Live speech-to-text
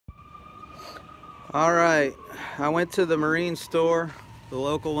All right, I went to the marine store, the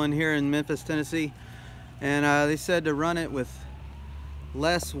local one here in Memphis, Tennessee, and they said to run it with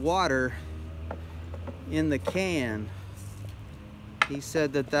less water in the can. He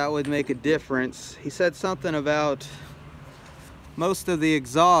said that would make a difference. He said something about most of the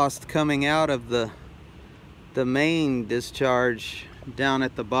exhaust coming out of the main discharge down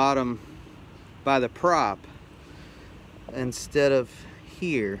at the bottom by the prop instead of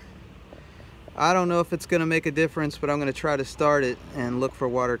here. I don't know if it's going to make a difference, but I'm going to try to start it and look for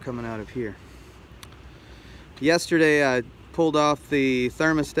water coming out of here. Yesterday I pulled off the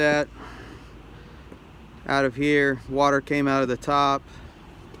thermostat out of here. Water came out of the top.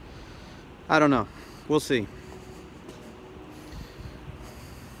 I don't know. We'll see.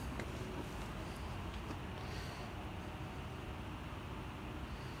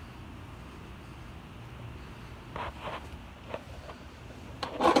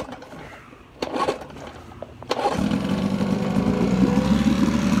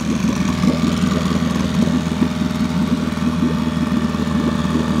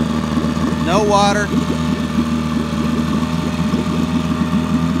 No water.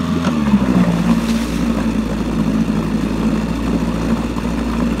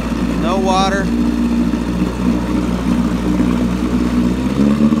 No water.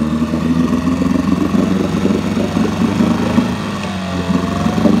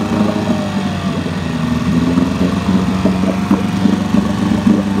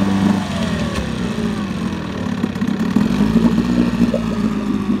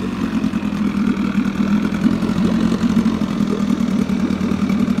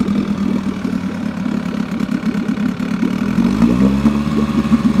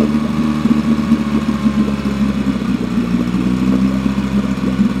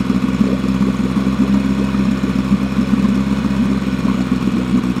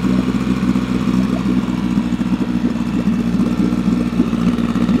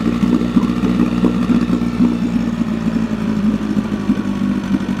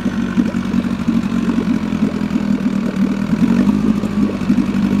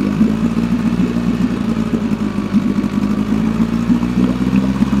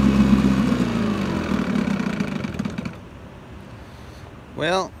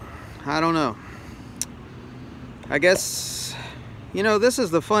 Well, I don't know. I guess, this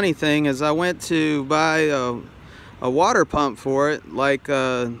is the funny thing, is I went to buy a water pump for it, like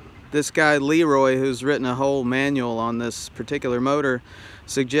this guy Leroy, who's written a whole manual on this particular motor,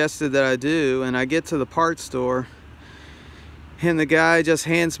 suggested that I do, and I get to the parts store and the guy just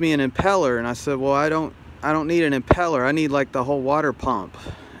hands me an impeller, and I said, well, I don't need an impeller, I need like the whole water pump.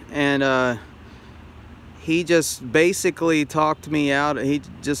 And he just basically talked me out. He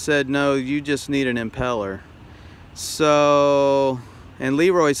just said, no, you just need an impeller. So, and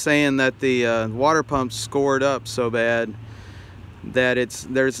Leroy's saying that the water pump's scored up so bad that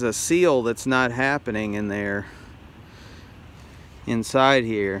there's a seal that's not happening in there, inside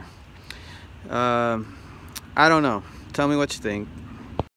here. I don't know. Tell me what you think.